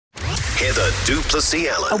Heather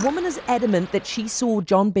Duplessis-Allen. A woman is adamant that she saw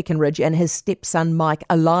John Beckenridge and his stepson Mike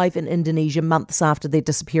alive in Indonesia months after their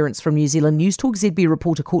disappearance from New Zealand. News Talk ZB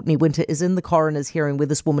reporter Courtney Winter is in the coroner's hearing where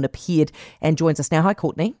this woman appeared and joins us now. Hi,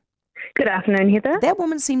 Courtney. Good afternoon, Heather. That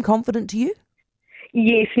woman seemed confident to you?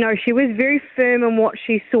 Yes, no, she was very firm in what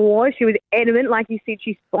she saw. She was adamant, like you said,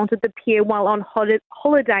 she spotted the pair while on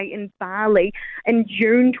holiday in Bali in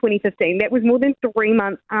June 2015. That was more than 3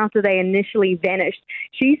 months after they initially vanished.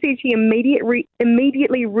 She said she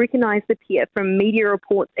immediately recognised the pair from media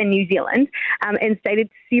reports in New Zealand and stated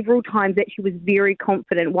several times that she was very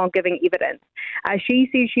confident while giving evidence. She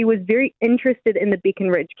said she was very interested in the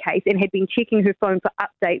Beckenridge case and had been checking her phone for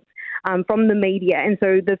updates from the media, and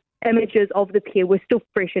so the images of the pair were still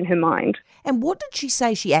fresh in her mind. And what did she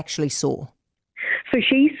say she actually saw? So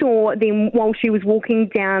she saw them while she was walking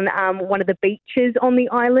down one of the beaches on the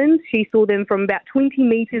island. She saw them from about 20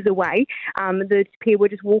 metres away. The pair were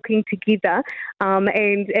just walking together,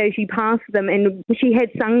 and as she passed them, and she had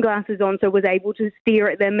sunglasses on, so was able to stare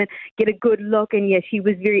at them and get a good look. And she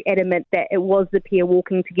was very adamant that it was the pair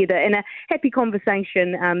walking together in a happy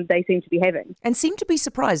conversation they seemed to be having. And seemed to be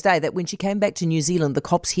surprised, that when she came back to New Zealand, the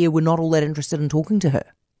cops here were not all that interested in talking to her.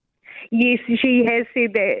 Yes, she has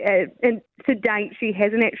said that to date she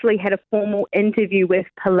hasn't actually had a formal interview with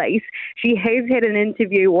police. She has had an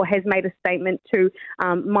interview or has made a statement to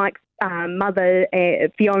Mike's mother,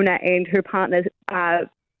 Fiona, and her partner,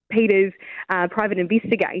 Peter's private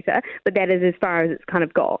investigator, but that is as far as it's kind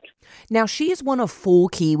of got. Now, she is one of 4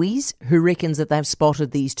 Kiwis who reckons that they've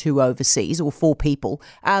spotted these two overseas, or 4 people.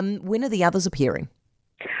 When are the others appearing?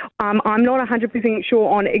 I'm not 100% sure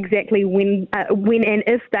on exactly when and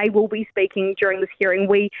if they will be speaking during this hearing.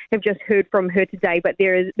 We have just heard from her today, but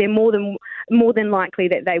they're more than likely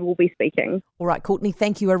that they will be speaking. All right, Courtney,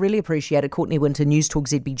 thank you. I really appreciate it. Courtney Winter, News Talk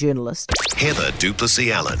ZB journalist. Heather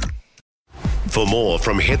Duplessis-Allen. For more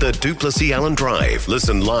from Heather Duplessis-Allen Drive,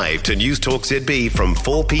 listen live to News Talk ZB from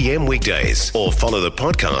 4 p.m. weekdays or follow the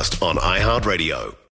podcast on iHeartRadio.